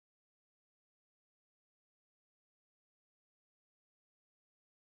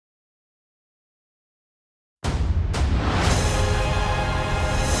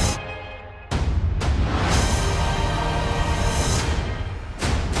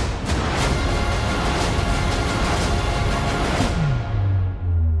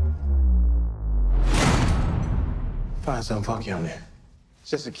find something funky on there.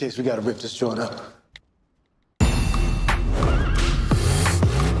 Just in case we gotta rip this joint up.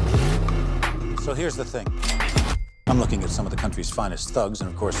 So here's the thing. I'm looking at some of the country's finest thugs, and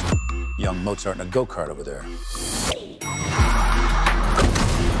of course, young Mozart in a go-kart over there.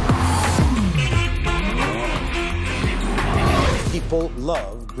 People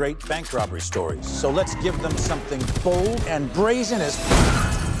love great bank robbery stories, so let's give them something bold and brazen as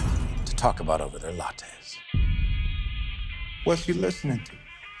to talk about over their lattes. What's you listening to?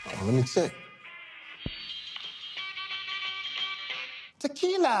 Oh, let me check.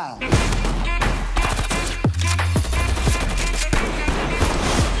 Tequila.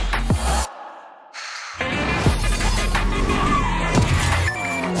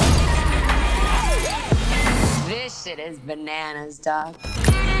 This shit is bananas, dog.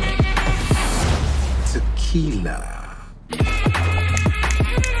 Tequila.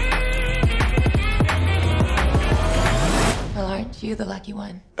 Well, aren't you the lucky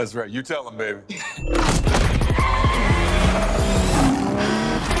one? That's right. You tell him, baby.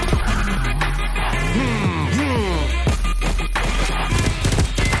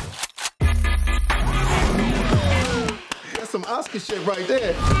 That's some Oscar shit right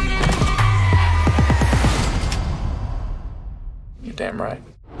there. You're damn right.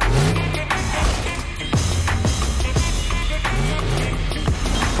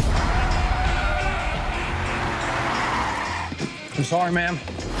 I'm sorry, ma'am.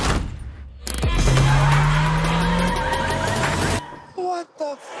 What the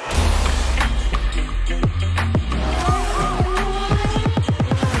f?